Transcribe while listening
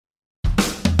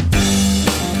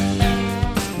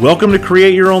Welcome to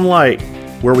Create Your Own Light,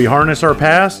 where we harness our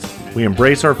past, we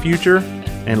embrace our future,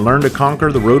 and learn to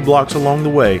conquer the roadblocks along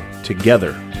the way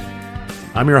together.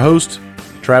 I'm your host,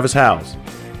 Travis Howes.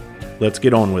 Let's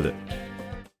get on with it.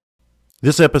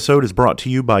 This episode is brought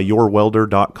to you by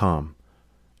YourWelder.com.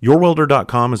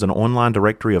 YourWelder.com is an online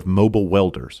directory of mobile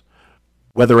welders.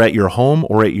 Whether at your home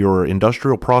or at your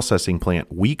industrial processing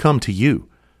plant, we come to you.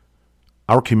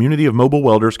 Our community of mobile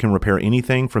welders can repair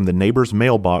anything from the neighbor's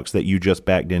mailbox that you just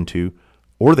backed into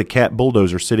or the cat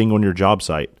bulldozer sitting on your job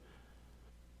site.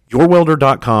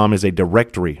 YourWelder.com is a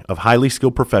directory of highly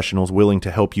skilled professionals willing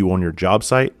to help you on your job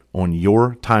site on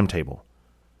your timetable.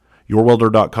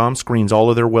 YourWelder.com screens all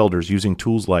of their welders using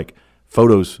tools like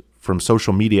photos from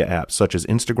social media apps such as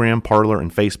Instagram, Parler,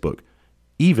 and Facebook,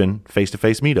 even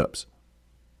face-to-face meetups.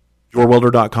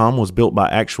 YourWelder.com was built by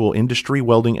actual industry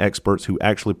welding experts who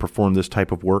actually perform this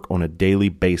type of work on a daily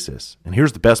basis. And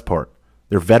here's the best part.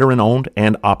 They're veteran-owned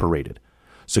and operated.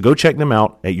 So go check them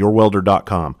out at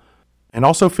YourWelder.com. And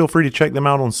also feel free to check them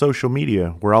out on social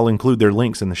media, where I'll include their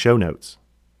links in the show notes.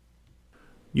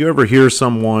 You ever hear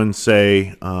someone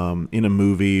say in a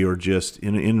movie or just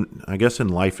in I guess in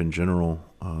life in general,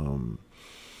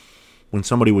 when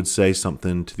somebody would say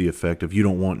something to the effect of, "You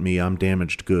don't want me, I'm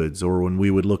damaged goods," or when we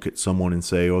would look at someone and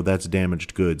say, "Oh, that's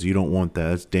damaged goods. You don't want that.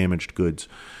 That's damaged goods."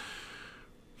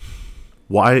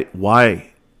 Why?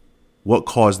 What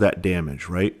caused that damage,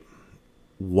 right?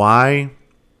 Why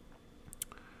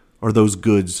are those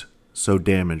goods so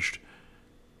damaged?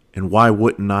 And why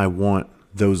wouldn't I want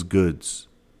those goods?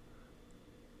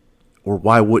 Or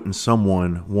why wouldn't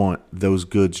someone want those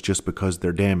goods just because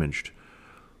they're damaged?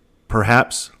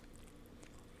 Perhaps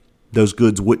those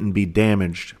goods wouldn't be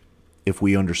damaged if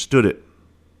we understood it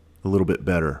a little bit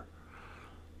better.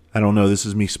 I don't know, this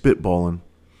is me spitballing,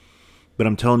 but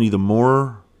I'm telling you, the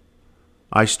more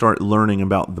I start learning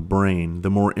about the brain, the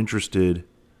more interested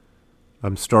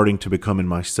I'm starting to become in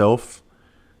myself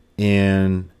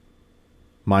and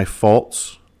my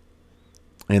faults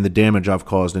and the damage I've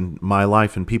caused in my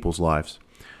life and people's lives.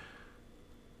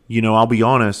 You know, I'll be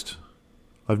honest,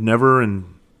 I've never in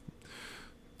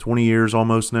 20 years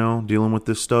almost now dealing with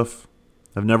this stuff,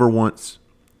 I've never once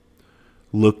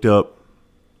looked up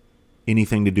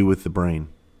anything to do with the brain.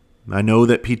 I know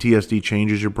that PTSD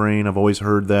changes your brain. I've always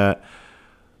heard that.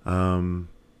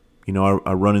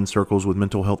 I run in circles with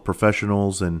mental health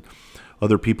professionals and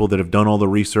other people that have done all the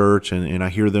research, and I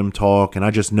hear them talk, and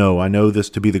I know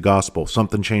this to be the gospel.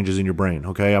 Something changes in your brain,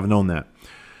 okay? I've known that.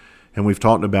 And we've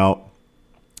talked about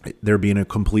there being a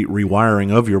complete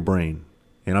rewiring of your brain,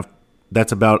 and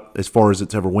that's about as far as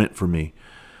it's ever went for me.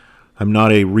 I'm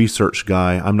not a research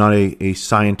guy. I'm not a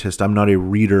scientist. I'm not a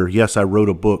reader. Yes, I wrote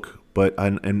a book, but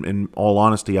in all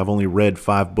honesty, I've only read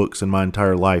 5 books in my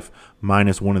entire life,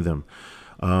 minus one of them.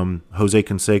 Jose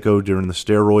Canseco during the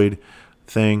steroid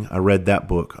thing, I read that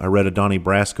book. I read a Donnie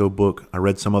Brasco book. I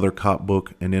read some other cop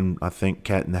book, and then I think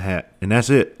Cat in the Hat. And that's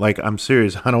it. Like, I'm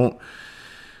serious. I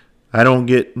don't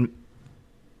get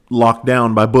locked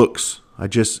down by books.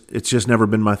 It's just never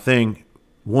been my thing.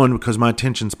 One, because my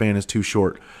attention span is too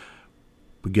short.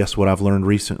 But guess what I've learned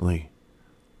recently?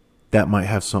 That might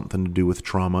have something to do with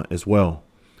trauma as well.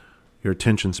 Your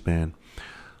attention span.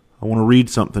 I want to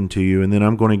read something to you, and then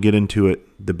I'm going to get into it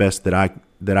the best that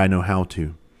I know how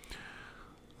to.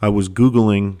 I was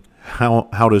Googling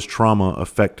how does trauma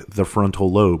affect the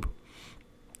frontal lobe,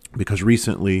 because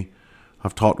recently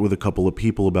I've talked with a couple of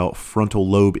people about frontal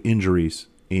lobe injuries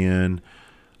and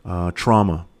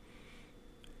trauma.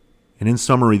 And in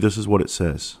summary, this is what it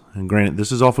says. And granted,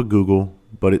 this is off of Google,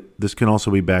 but this can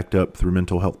also be backed up through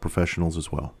mental health professionals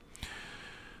as well.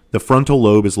 The frontal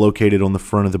lobe is located on the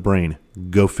front of the brain.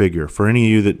 Go figure. For any of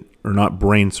you that are not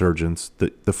brain surgeons,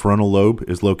 the frontal lobe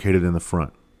is located in the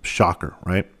front. Shocker,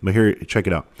 right? But here, check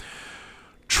it out.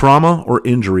 Trauma or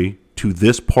injury to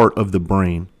this part of the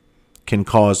brain can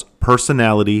cause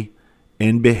personality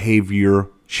and behavior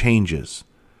changes.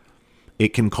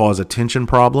 It can cause attention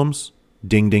problems,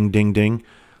 ding, ding, ding, ding,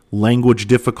 language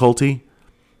difficulty,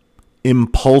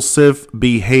 impulsive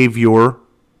behavior,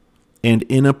 and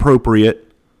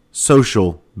inappropriate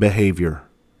social behavior.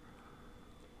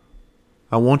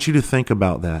 I want you to think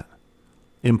about that.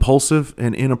 Impulsive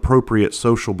and inappropriate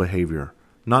social behavior,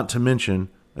 not to mention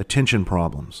attention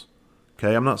problems.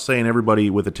 Okay, I'm not saying everybody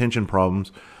with attention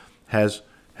problems has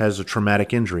a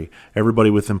traumatic injury.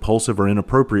 Everybody with impulsive or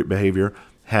inappropriate behavior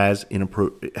has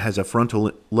a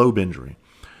frontal lobe injury.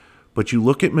 But you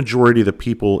look at majority of the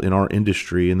people in our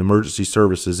industry, in the emergency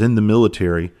services, in the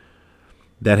military,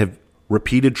 that have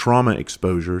repeated trauma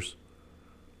exposures,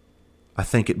 I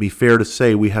think it'd be fair to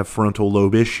say we have frontal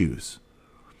lobe issues.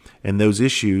 And those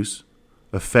issues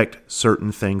affect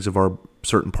certain things of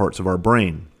certain parts of our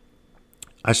brain.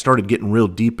 I started getting real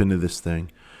deep into this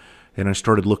thing, and I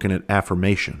started looking at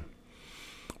affirmation.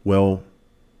 Well,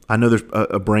 I know there's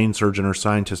a brain surgeon or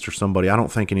scientist or somebody. I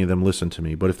don't think any of them listen to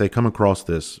me, but if they come across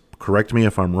this, correct me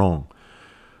if I'm wrong.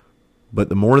 But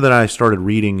the more that I started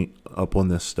reading up on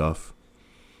this stuff,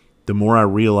 the more I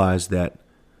realized that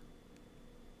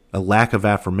a lack of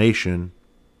affirmation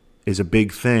is a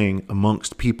big thing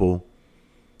amongst people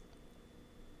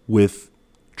with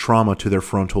trauma to their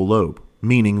frontal lobe.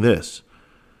 Meaning this: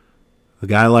 a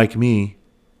guy like me,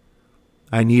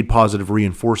 I need positive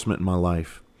reinforcement in my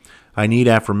life. I need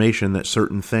affirmation that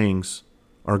certain things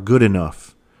are good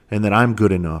enough, and that I'm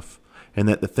good enough, and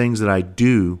that the things that I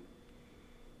do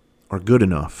are good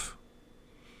enough.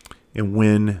 And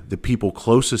when the people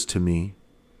closest to me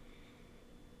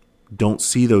don't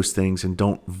see those things and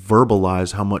don't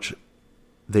verbalize how much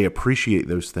they appreciate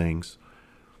those things,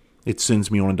 it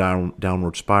sends me on a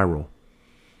downward spiral.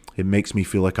 It makes me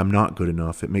feel like I'm not good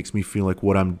enough. It makes me feel like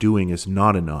what I'm doing is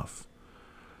not enough.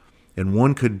 And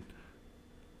one could,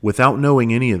 without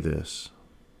knowing any of this,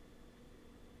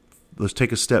 let's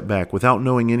take a step back. Without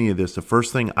knowing any of this, the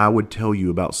first thing I would tell you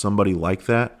about somebody like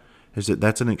that is that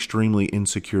that's an extremely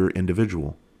insecure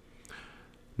individual.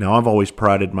 Now, I've always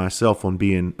prided myself on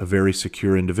being a very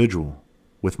secure individual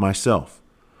with myself.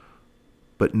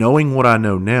 But knowing what I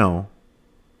know now,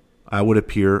 I would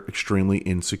appear extremely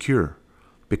insecure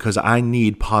because I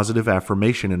need positive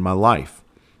affirmation in my life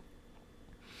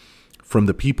from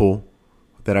the people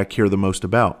that I care the most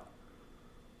about.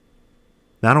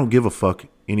 Now, I don't give a fuck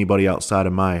anybody outside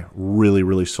of my really,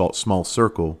 really small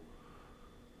circle.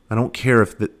 I don't care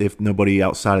if nobody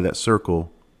outside of that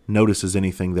circle notices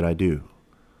anything that I do.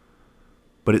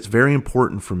 But it's very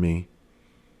important for me,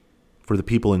 for the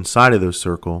people inside of those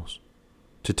circles,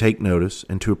 to take notice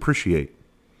and to appreciate.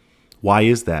 Why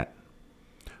is that?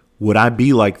 Would I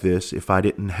be like this if I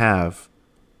didn't have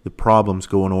the problems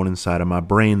going on inside of my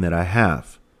brain that I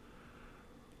have?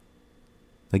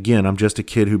 Again, I'm just a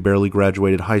kid who barely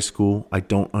graduated high school. I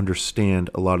don't understand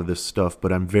a lot of this stuff,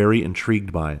 but I'm very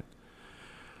intrigued by it.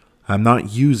 I'm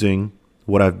not using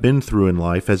what I've been through in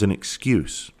life as an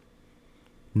excuse,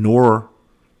 nor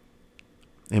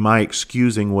am I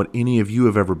excusing what any of you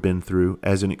have ever been through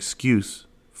as an excuse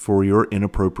for your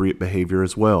inappropriate behavior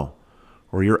as well,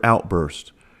 or your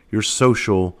outburst, your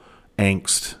social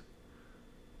angst.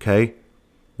 Okay?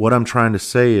 What I'm trying to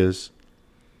say is,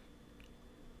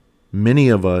 many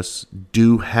of us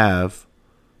do have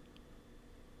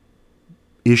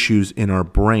issues in our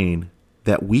brain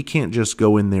that we can't just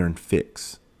go in there and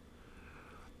fix.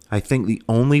 I think the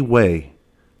only way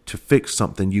to fix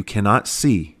something you cannot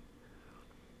see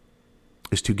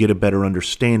is to get a better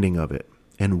understanding of it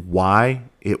and why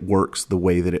it works the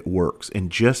way that it works. And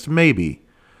just maybe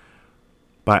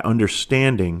by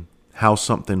understanding how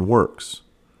something works,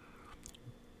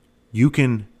 you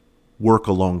can work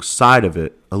alongside of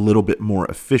it a little bit more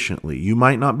efficiently. You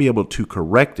might not be able to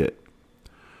correct it,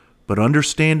 but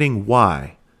understanding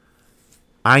why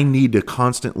I need to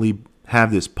constantly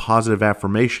have this positive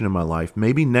affirmation in my life.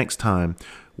 Maybe next time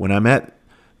when I'm at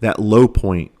that low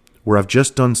point where I've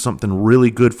just done something really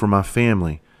good for my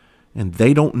family and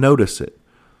they don't notice it,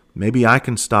 maybe I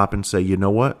can stop and say, you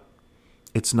know what?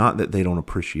 It's not that they don't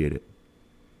appreciate it.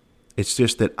 It's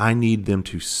just that I need them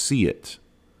to see it,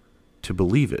 to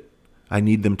believe it. I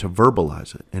need them to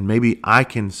verbalize it. And maybe I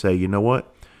can say, you know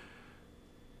what?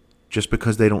 Just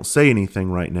because they don't say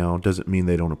anything right now doesn't mean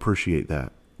they don't appreciate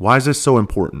that. Why is this so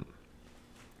important?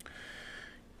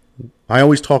 I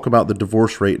always talk about the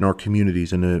divorce rate in our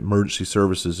communities and the emergency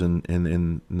services and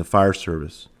in the fire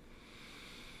service.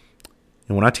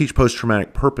 And when I teach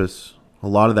post-traumatic purpose, a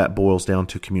lot of that boils down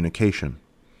to communication.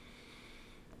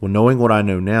 Well, knowing what I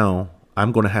know now,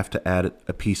 I'm going to have to add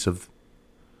a piece of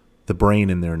the brain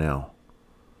in there now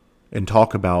and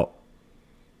talk about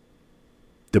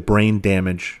the brain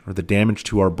damage or the damage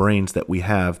to our brains that we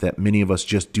have that many of us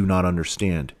just do not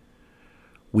understand.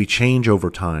 We change over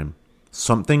time.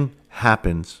 Something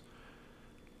happens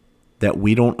that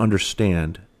we don't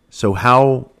understand. So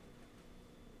how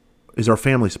is our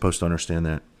family supposed to understand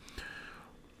that?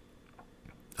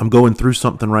 I'm going through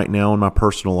something right now in my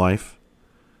personal life,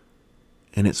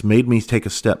 and it's made me take a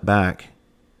step back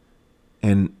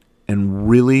and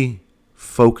really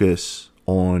focus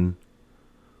on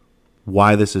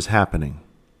why this is happening.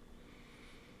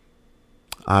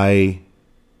 I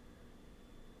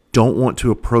don't want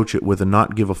to approach it with a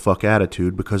not give a fuck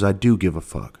attitude because I do give a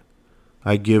fuck.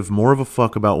 I give more of a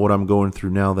fuck about what I'm going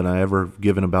through now than I ever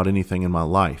given about anything in my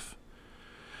life.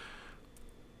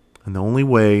 And the only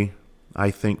way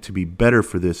I think to be better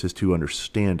for this is to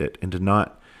understand it and to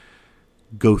not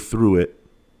go through it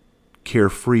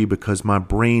carefree, because my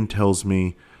brain tells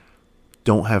me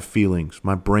don't have feelings.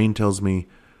 My brain tells me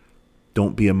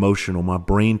don't be emotional. My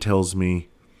brain tells me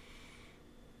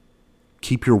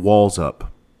keep your walls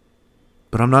up.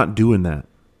 But I'm not doing that.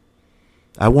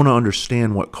 I want to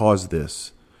understand what caused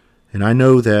this. And I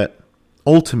know that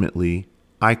ultimately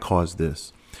I caused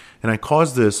this. And I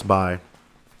caused this by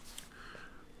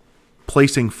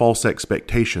placing false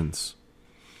expectations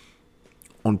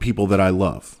on people that I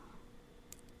love,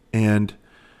 and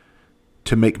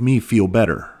to make me feel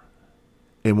better.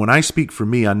 And when I speak for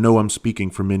me, I know I'm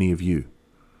speaking for many of you.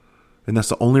 And that's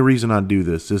the only reason I do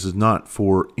this. This is not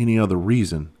for any other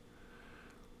reason,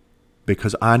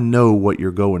 because I know what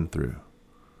you're going through.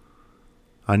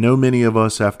 I know many of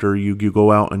us, after you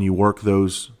go out and you work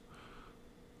those,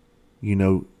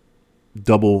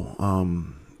 double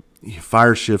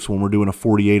fire shifts, when we're doing a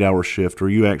 48-hour shift, or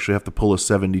you actually have to pull a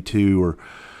 72, or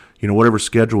whatever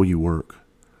schedule you work.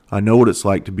 I know what it's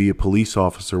like to be a police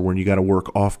officer when you got to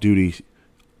work off duty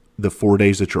the 4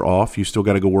 days that you're off. You still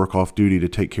got to go work off duty to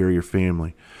take care of your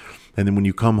family. And then when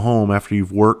you come home after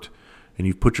you've worked and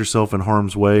you've put yourself in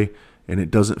harm's way and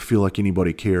it doesn't feel like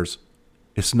anybody cares,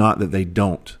 it's not that they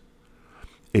don't.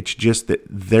 It's just that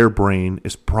their brain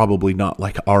is probably not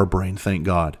like our brain, thank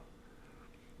God.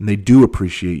 And they do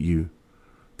appreciate you.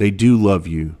 They do love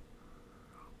you.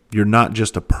 You're not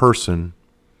just a person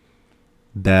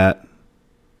that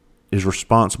is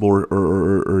responsible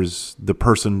or is the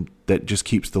person that just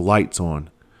keeps the lights on.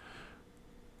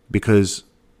 Because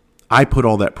I put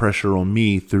all that pressure on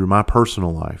me through my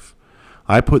personal life.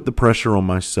 I put the pressure on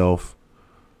myself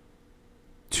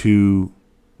to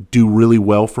do really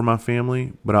well for my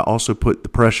family, but I also put the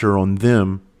pressure on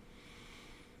them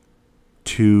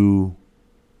to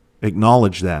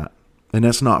acknowledge that. And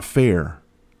that's not fair.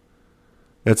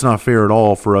 It's not fair at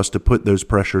all for us to put those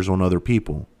pressures on other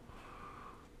people.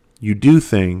 You do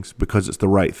things because it's the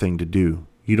right thing to do.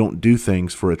 You don't do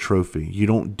things for a trophy. You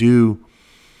don't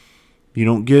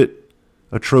get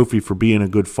a trophy for being a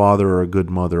good father or a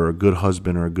good mother or a good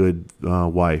husband or a good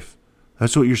wife.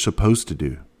 That's what you're supposed to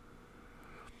do.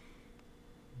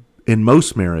 In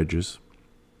most marriages,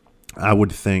 I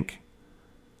would think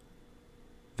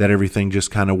that everything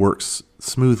just kind of works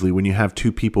smoothly when you have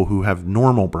two people who have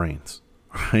normal brains,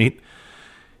 right?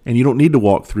 And you don't need to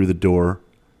walk through the door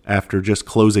after just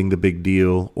closing the big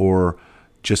deal or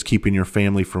just keeping your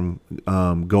family from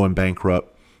going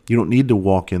bankrupt. You don't need to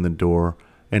walk in the door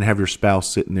and have your spouse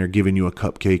sitting there giving you a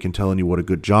cupcake and telling you what a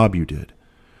good job you did.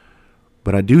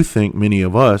 But I do think many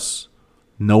of us,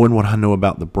 knowing what I know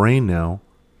about the brain now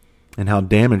and how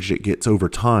damaged it gets over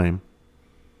time,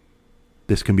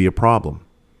 this can be a problem.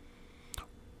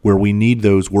 Where we need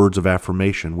those words of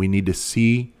affirmation. We need to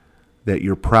see that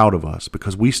you're proud of us,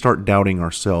 because we start doubting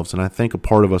ourselves. And I think a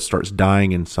part of us starts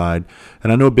dying inside.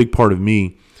 And I know a big part of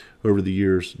me over the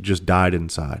years just died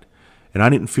inside. And I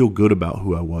didn't feel good about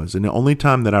who I was. And the only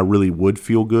time that I really would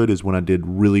feel good is when I did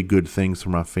really good things for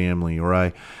my family, or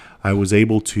I was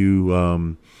able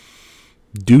to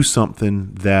do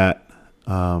something that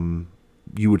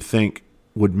you would think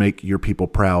would make your people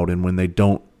proud. And when they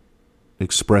don't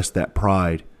express that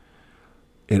pride,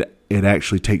 it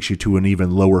actually takes you to an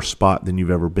even lower spot than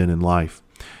you've ever been in life.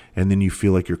 And then you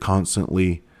feel like you're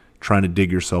constantly trying to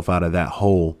dig yourself out of that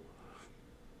hole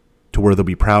to where they'll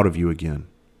be proud of you again.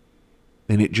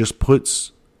 And it just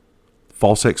puts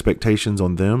false expectations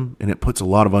on them, and it puts a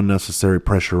lot of unnecessary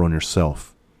pressure on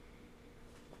yourself.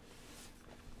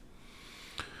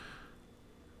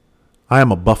 I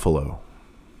am a buffalo.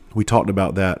 We talked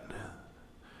about that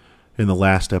in the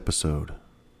last episode.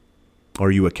 Are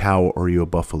you a cow or are you a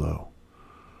buffalo?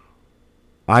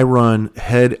 I run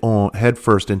head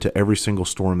first into every single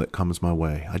storm that comes my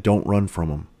way. I don't run from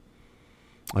them.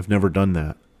 I've never done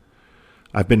that.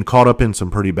 I've been caught up in some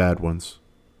pretty bad ones,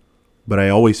 but I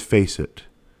always face it,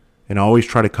 and I always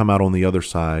try to come out on the other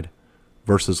side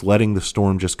versus letting the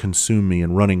storm just consume me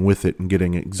and running with it and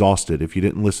getting exhausted. If you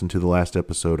didn't listen to the last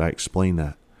episode, I explained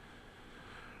that.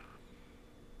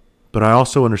 But I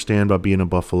also understand by being a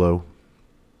buffalo,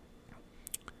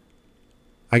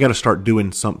 I got to start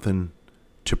doing something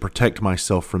to protect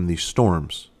myself from these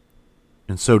storms.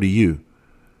 And so do you.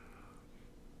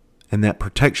 And that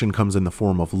protection comes in the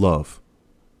form of love.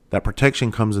 That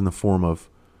protection comes in the form of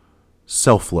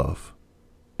self-love.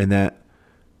 And that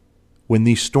when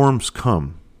these storms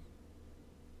come,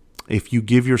 if you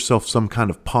give yourself some kind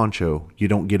of poncho, you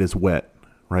don't get as wet,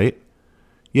 right?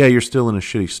 Yeah, you're still in a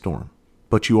shitty storm,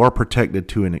 but you are protected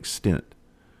to an extent.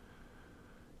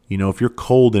 If you're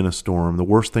cold in a storm, the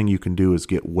worst thing you can do is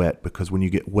get wet, because when you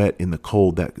get wet in the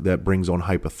cold, that brings on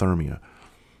hypothermia.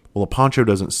 Well, a poncho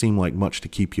doesn't seem like much to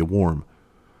keep you warm.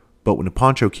 But when a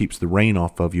poncho keeps the rain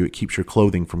off of you, it keeps your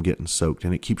clothing from getting soaked,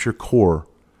 and it keeps your core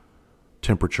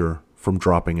temperature from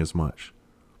dropping as much.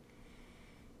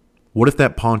 What if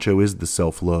that poncho is the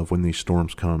self-love when these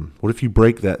storms come? What if you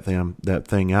break that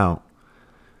thing out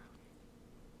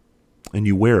and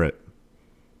you wear it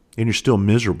and you're still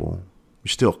miserable? You're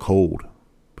still cold,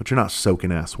 but you're not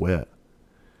soaking ass wet.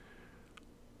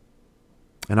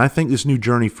 And I think this new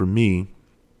journey for me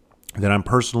that I'm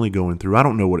personally going through, I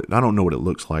don't know what it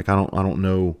looks like. I don't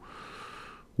know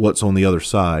what's on the other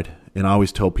side. And I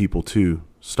always tell people too,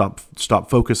 stop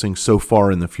focusing so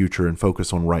far in the future and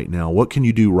focus on right now. What can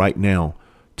you do right now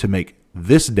to make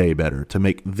this day better, to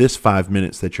make this 5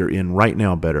 minutes that you're in right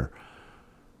now better?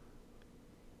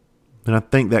 And I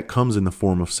think that comes in the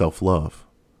form of self-love.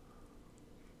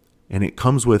 And it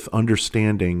comes with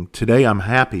understanding. Today I'm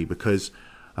happy because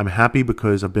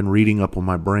I've been reading up on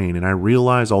my brain, and I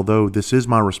realize, although this is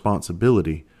my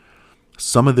responsibility,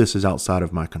 some of this is outside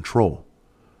of my control.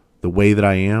 The way that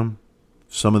I am,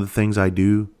 some of the things I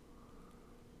do,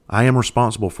 I am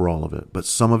responsible for all of it, but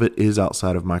some of it is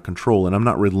outside of my control, and I'm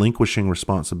not relinquishing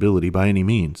responsibility by any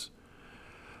means.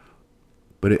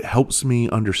 But it helps me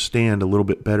understand a little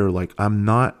bit better, like, I'm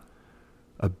not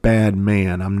a bad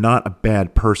man. I'm not a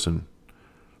bad person.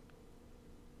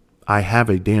 I have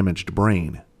a damaged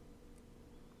brain.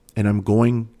 And I'm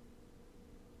going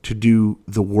to do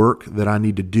the work that I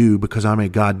need to do because I'm a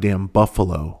goddamn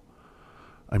buffalo.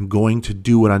 I'm going to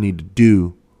do what I need to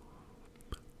do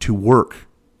to work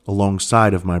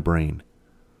alongside of my brain.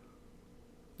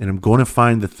 And I'm going to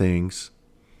find the things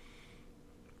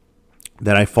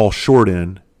that I fall short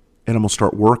in, and I'm going to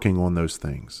start working on those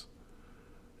things,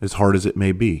 as hard as it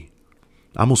may be.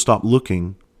 I'm going to stop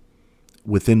looking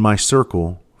within my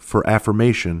circle for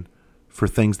affirmation for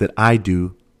things that I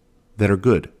do that are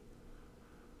good.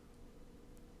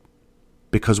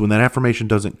 Because when that affirmation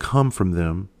doesn't come from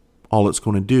them, all it's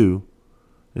going to do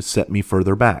is set me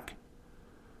further back.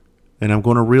 And I'm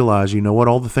going to realize, you know what,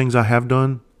 all the things I have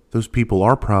done, those people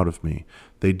are proud of me.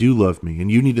 They do love me. And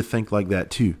you need to think like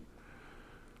that too.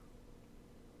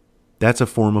 That's a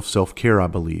form of self-care, I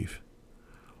believe.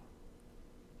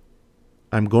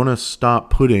 I'm going to stop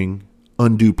putting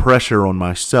undue pressure on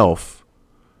myself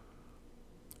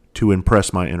to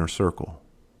impress my inner circle.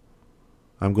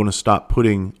 I'm going to stop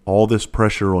putting all this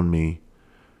pressure on me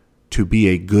to be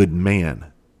a good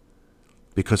man.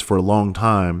 Because for a long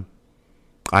time,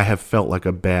 I have felt like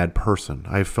a bad person.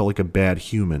 I have felt like a bad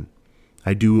human.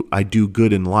 I do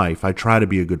good in life. I try to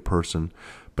be a good person,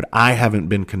 but I haven't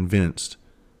been convinced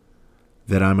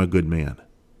that I'm a good man.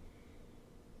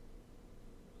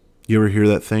 You ever hear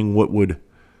that thing,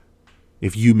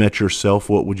 if you met yourself,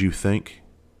 what would you think?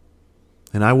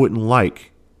 And I wouldn't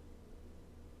like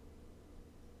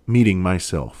meeting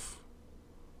myself.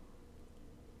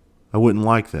 I wouldn't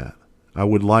like that. I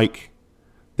would like,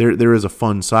 there is a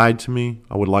fun side to me.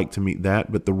 I would like to meet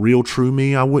that. But the real true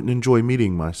me, I wouldn't enjoy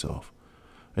meeting myself.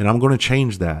 And I'm going to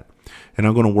change that. And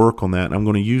I'm going to work on that. And I'm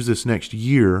going to use this next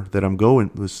year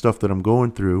the stuff that I'm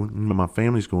going through, and my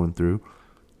family's going through,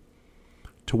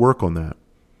 to work on that.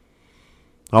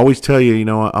 I always tell you,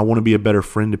 I want to be a better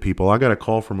friend to people. I got a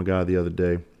call from a guy the other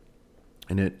day,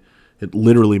 and it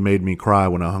literally made me cry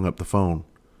when I hung up the phone.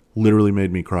 Literally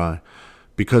made me cry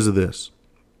because of this.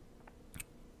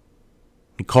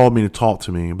 He called me to talk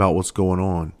to me about what's going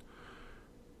on.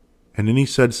 And then he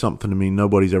said something to me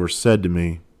nobody's ever said to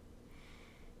me.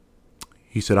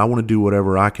 He said, I want to do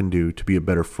whatever I can do to be a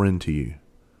better friend to you.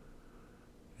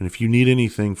 And if you need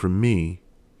anything from me,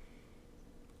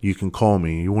 you can call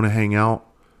me. You want to hang out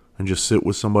and just sit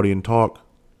with somebody and talk?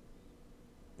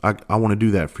 I want to do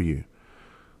that for you.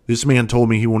 This man told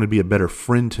me he wanted to be a better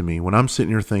friend to me when I'm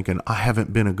sitting here thinking, I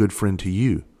haven't been a good friend to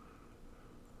you.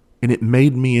 And it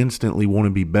made me instantly want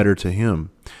to be better to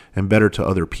him and better to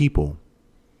other people.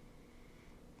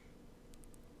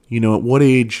 At what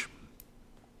age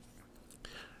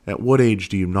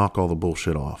do you knock all the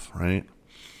bullshit off, right?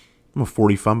 I'm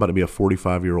about to be a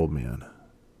 45-year-old man.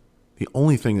 The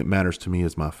only thing that matters to me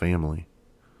is my family,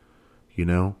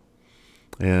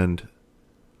 and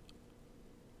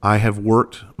I have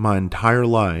worked my entire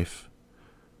life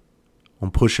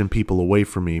on pushing people away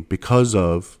from me because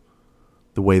of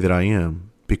the way that I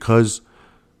am, because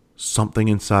something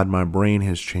inside my brain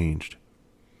has changed.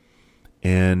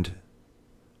 And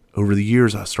over the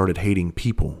years, I started hating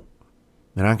people.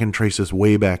 And I can trace this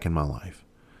way back in my life.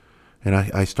 And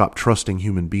I stopped trusting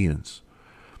human beings.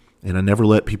 And I never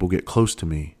let people get close to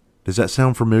me. Does that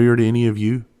sound familiar to any of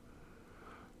you?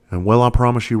 And well, I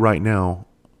promise you right now,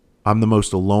 I'm the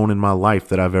most alone in my life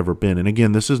that I've ever been. And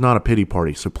again, this is not a pity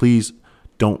party. So please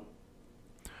don't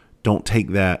take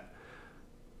this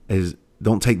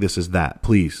as that,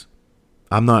 please.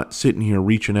 I'm not sitting here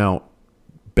reaching out,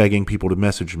 begging people to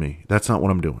message me. That's not what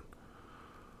I'm doing.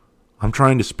 I'm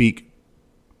trying to speak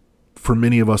for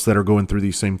many of us that are going through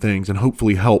these same things and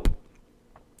hopefully help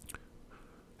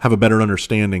have a better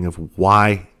understanding of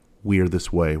why we are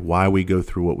this way, why we go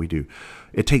through what we do.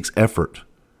 It takes effort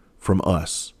from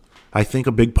us. I think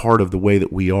a big part of the way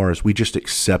that we are is we just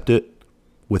accept it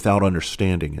without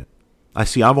understanding it.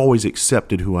 I've always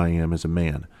accepted who I am as a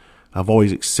man. I've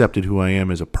always accepted who I am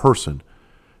as a person.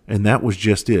 And that was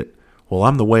just it. Well,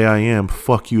 I'm the way I am.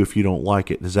 Fuck you if you don't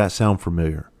like it. Does that sound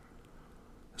familiar?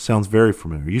 It sounds very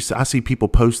familiar. I see people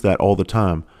post that all the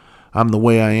time. I'm the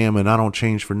way I am and I don't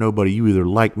change for nobody. You either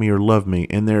like me or love me.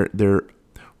 And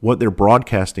what they're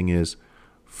broadcasting is,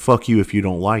 fuck you if you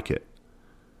don't like it.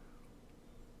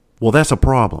 Well, that's a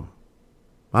problem.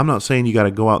 I'm not saying you got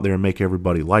to go out there and make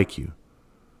everybody like you.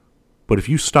 But if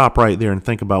you stop right there and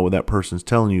think about what that person's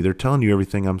telling you, they're telling you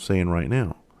everything I'm saying right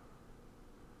now.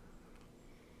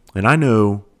 And I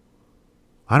know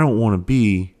I don't want to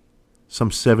be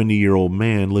some 70-year-old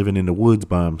man living in the woods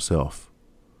by himself.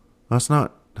 That's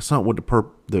not what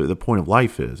the point of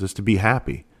life is. It's to be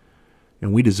happy.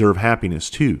 And we deserve happiness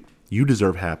too. You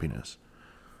deserve happiness.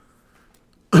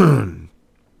 But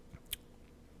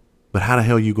how the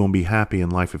hell are you going to be happy in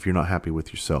life if you're not happy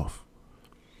with yourself?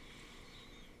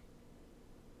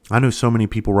 I know so many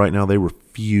people right now, they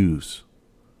refuse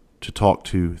to talk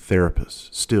to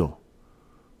therapists still.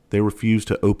 They refuse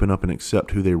to open up and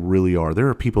accept who they really are. There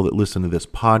are people that listen to this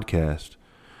podcast.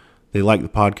 They like the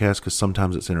podcast because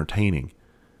sometimes it's entertaining.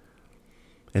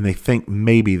 And they think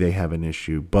maybe they have an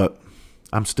issue, but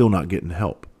I'm still not getting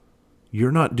help.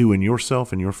 You're not doing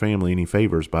yourself and your family any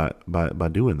favors by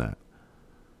doing that.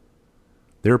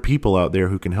 There are people out there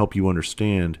who can help you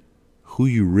understand who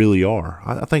you really are.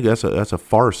 I think that's a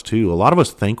farce too. A lot of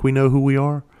us think we know who we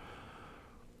are,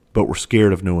 but we're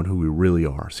scared of knowing who we really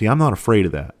are. See, I'm not afraid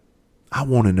of that. I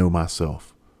want to know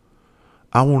myself.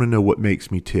 I want to know what makes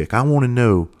me tick. I want to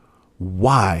know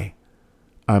why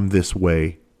I'm this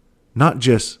way. Not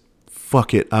just,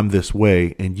 fuck it, I'm this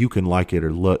way, and you can like it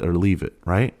or leave it,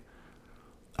 right?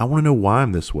 I want to know why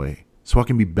I'm this way so I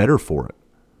can be better for it.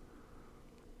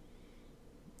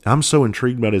 I'm so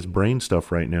intrigued by this brain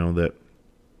stuff right now that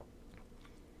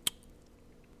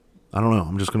I don't know.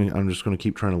 I'm just gonna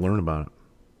keep trying to learn about it.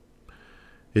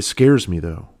 It scares me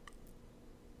though,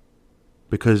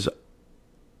 because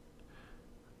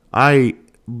I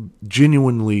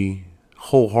genuinely,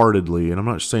 wholeheartedly, and I'm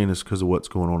not saying this because of what's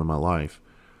going on in my life.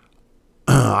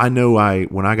 I know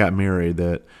when I got married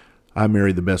that I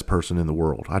married the best person in the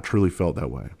world. I truly felt that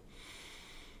way.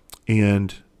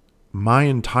 And my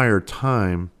entire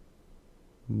time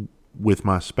with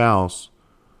my spouse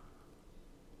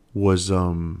was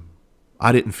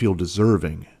I didn't feel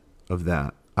deserving of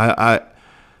that.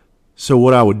 So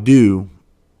what I would do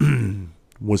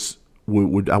was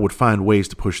I would find ways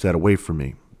to push that away from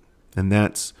me. And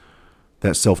that's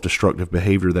that self-destructive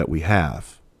behavior that we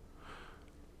have,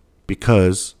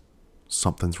 because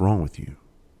something's wrong with you.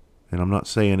 And I'm not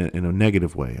saying it in a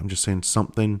negative way. I'm just saying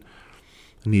something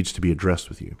needs to be addressed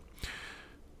with you.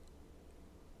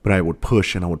 But I would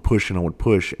push and I would push and I would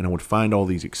push, and I would find all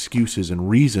these excuses and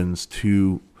reasons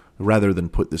to, rather than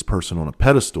put this person on a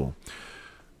pedestal,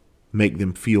 make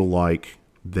them feel like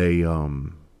they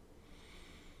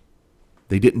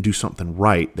didn't do something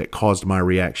right that caused my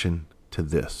reaction to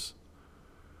this.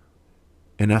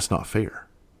 And that's not fair.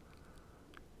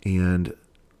 And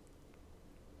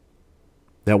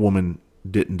that woman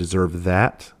didn't deserve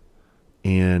that,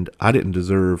 and I didn't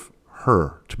deserve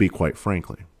her, to be quite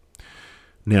frankly.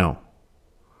 Now,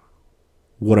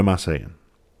 what am I saying?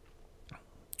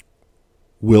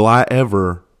 Will I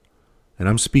ever, and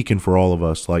I'm speaking for all of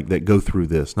us like that go through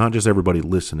this, not just everybody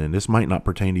listening, this might not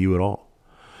pertain to you at all,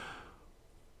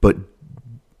 but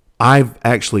I've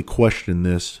actually questioned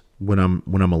this when I'm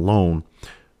alone.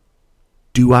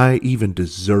 Do I even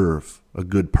deserve a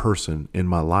good person in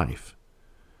my life?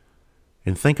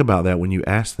 And think about that when you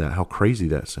ask that, how crazy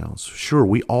that sounds. Sure,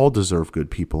 we all deserve good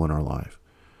people in our life.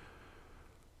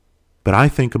 But I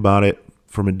think about it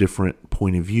from a different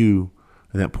point of view,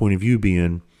 and that point of view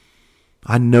being,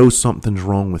 I know something's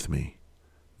wrong with me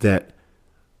that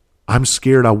I'm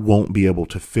scared I won't be able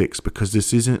to fix, because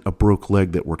this isn't a broke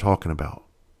leg that we're talking about.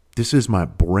 This is my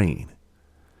brain.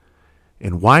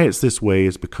 And why it's this way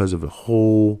is because of a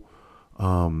whole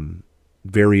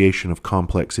variation of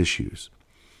complex issues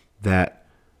that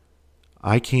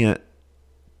I can't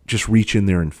just reach in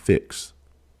there and fix.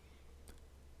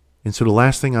 And so the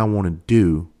last thing I want to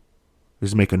do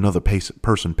is make another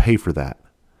person pay for that.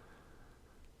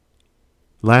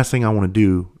 Last thing I want to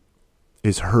do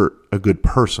is hurt a good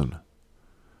person.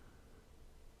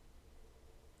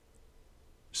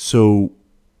 So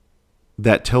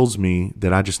that tells me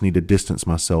that I just need to distance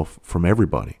myself from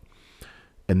everybody.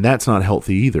 And that's not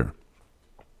healthy either.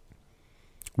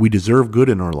 We deserve good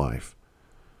in our life.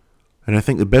 And I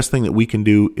think the best thing that we can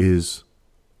do is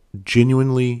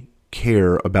genuinely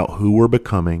care about who we're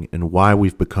becoming and why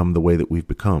we've become the way that we've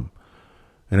become.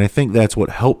 And I think that's what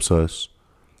helps us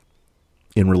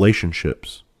in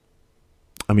relationships.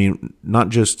 I mean, not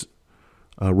just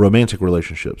romantic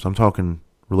relationships. I'm talking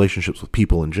relationships with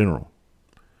people in general.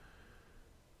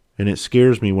 And it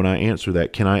scares me when I answer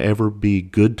that, can I ever be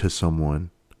good to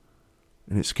someone?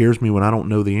 And it scares me when I don't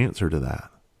know the answer to that.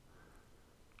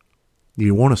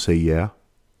 You want to say yeah,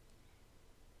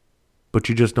 but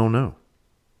you just don't know.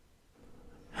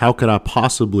 How could I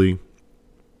possibly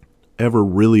ever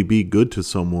really be good to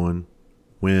someone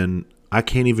when I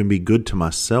can't even be good to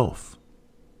myself?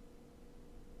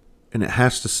 And it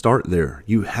has to start there.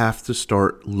 You have to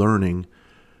start learning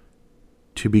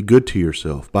to be good to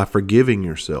yourself by forgiving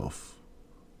yourself,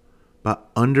 by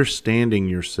understanding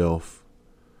yourself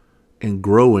and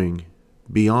growing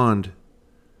beyond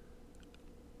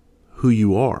who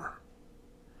you are,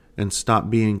 and stop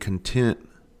being content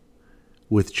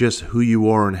with just who you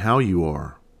are and how you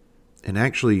are, and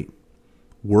actually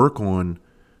work on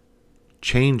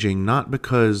changing, not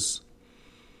because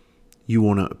you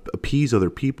want to appease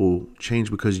other people, change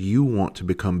because you want to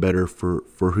become better for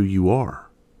who you are.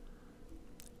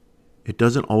 It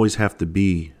doesn't always have to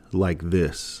be like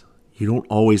this. You don't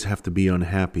always have to be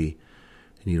unhappy,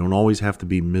 and you don't always have to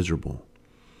be miserable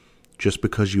just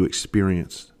because you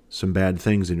experienced some bad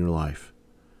things in your life.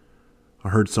 I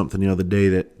heard something the other day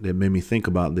that made me think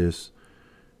about this,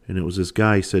 and it was this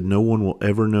guy. He said, no one will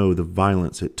ever know the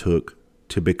violence it took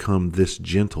to become this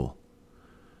gentle.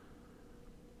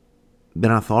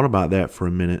 Then I thought about that for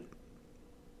a minute,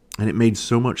 and it made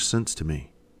so much sense to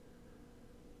me.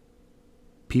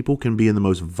 People can be in the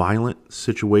most violent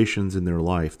situations in their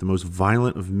life. The most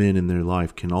violent of men in their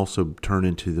life can also turn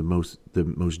into the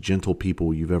most gentle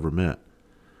people you've ever met.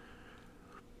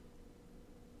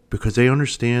 Because they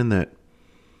understand that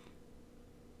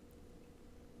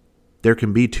there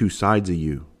can be two sides of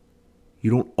you. You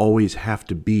don't always have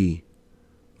to be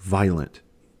violent.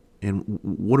 And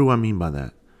what do I mean by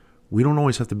that? We don't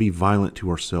always have to be violent to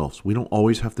ourselves. We don't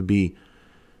always have to be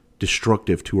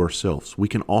destructive to ourselves. We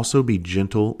can also be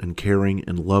gentle and caring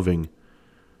and loving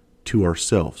to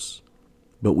ourselves.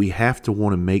 But we have to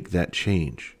want to make that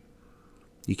change.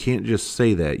 You can't just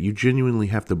say that. You genuinely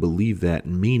have to believe that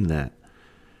and mean that.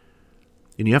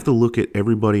 And you have to look at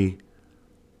everybody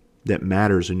that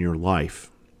matters in your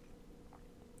life.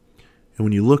 And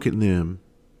when you look at them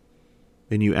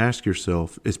and you ask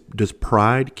yourself, does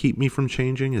pride keep me from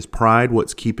changing? Is pride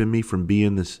what's keeping me from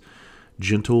being this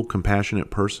gentle, compassionate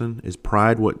person? Is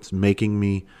pride what's making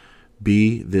me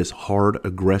be this hard,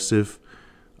 aggressive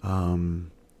man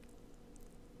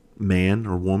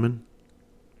or woman?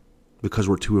 Because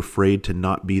we're too afraid to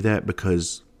not be that,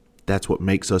 because that's what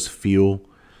makes us feel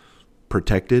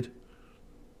protected?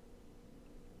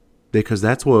 Because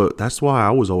that's why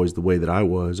I was always the way that I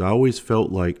was. I always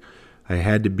felt like I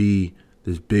had to be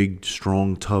this big,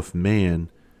 strong, tough man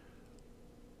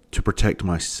to protect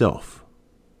myself.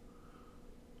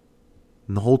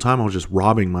 And the whole time I was just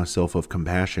robbing myself of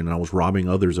compassion. And I was robbing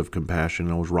others of compassion.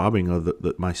 And I was robbing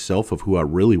myself of who I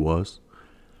really was.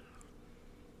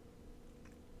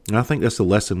 And I think that's the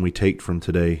lesson we take from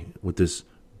today with this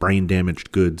brain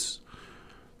damaged goods.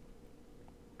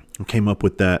 I came up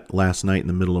with that last night in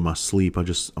the middle of my sleep. I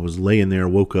was laying there,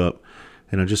 woke up,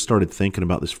 and I just started thinking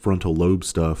about this frontal lobe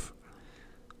stuff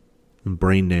and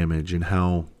brain damage and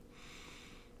how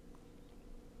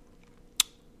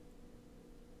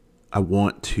I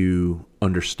want to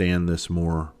understand this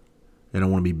more and I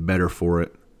want to be better for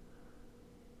it.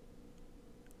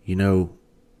 You know,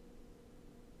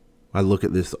 I look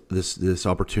at this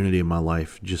opportunity in my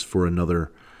life just for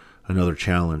another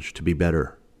challenge to be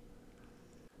better.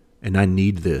 And I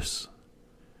need this.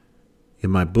 In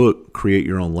my book, Create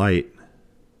Your Own Light,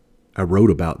 I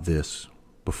wrote about this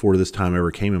before this time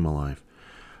ever came in my life.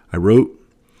 I wrote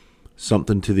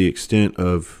something to the extent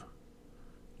of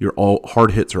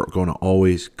hard hits are going to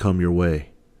always come your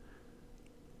way.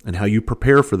 And how you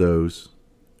prepare for those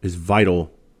is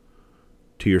vital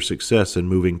to your success in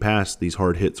moving past these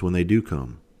hard hits when they do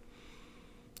come.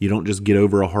 You don't just get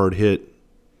over a hard hit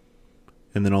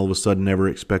and then all of a sudden never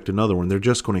expect another one. They're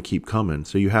just going to keep coming.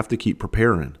 So you have to keep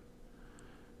preparing.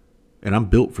 And I'm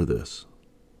built for this.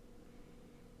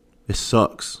 It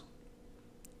sucks.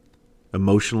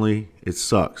 Emotionally, it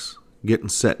sucks. Getting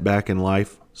set back in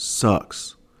life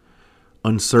sucks.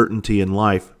 Uncertainty in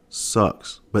life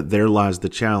sucks. But there lies the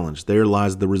challenge. There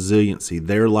lies the resiliency.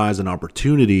 There lies an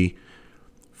opportunity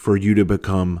for you to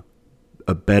become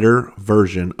a better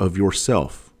version of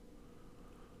yourself.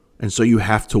 And so you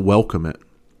have to welcome it.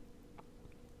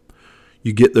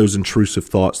 You get those intrusive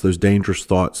thoughts, those dangerous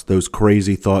thoughts, those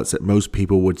crazy thoughts that most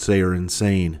people would say are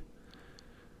insane.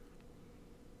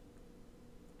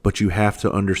 But you have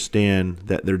to understand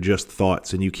that they're just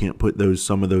thoughts and you can't put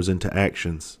some of those into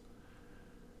actions.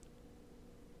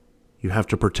 You have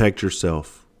to protect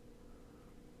yourself.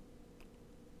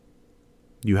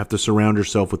 You have to surround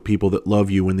yourself with people that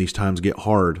love you when these times get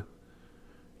hard.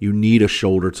 You need a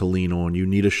shoulder to lean on. You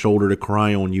need a shoulder to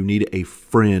cry on. You need a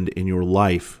friend in your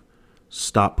life.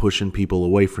 Stop pushing people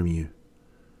away from you.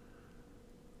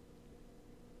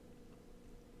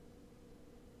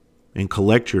 And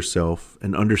collect yourself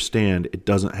and understand it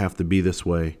doesn't have to be this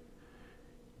way.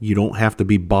 You don't have to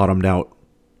be bottomed out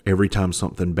every time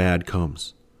something bad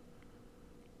comes.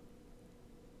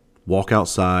 Walk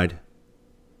outside,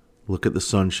 look at the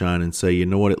sunshine and say, you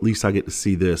know what, at least I get to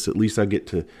see this. At least I get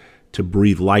to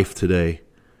breathe life today.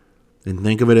 And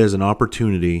think of it as an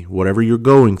opportunity, whatever you're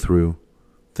going through,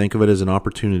 think of it as an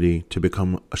opportunity to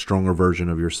become a stronger version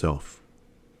of yourself.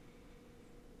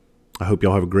 I hope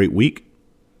y'all have a great week.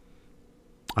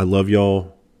 I love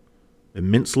y'all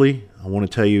immensely. I want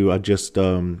to tell you, I just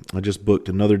booked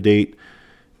another date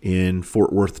in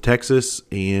Fort Worth, Texas,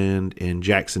 and in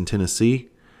Jackson, Tennessee.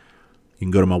 You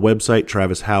can go to my website,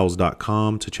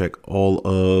 TravisHowes.com, to check all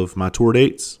of my tour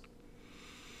dates.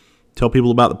 Tell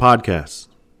people about the podcast.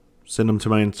 Send them to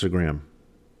my Instagram.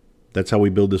 That's how we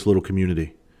build this little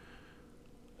community.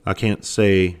 I can't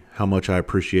say how much I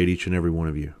appreciate each and every one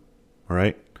of you. All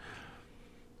right?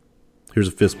 Here's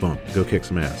a fist bump. Go kick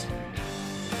some ass.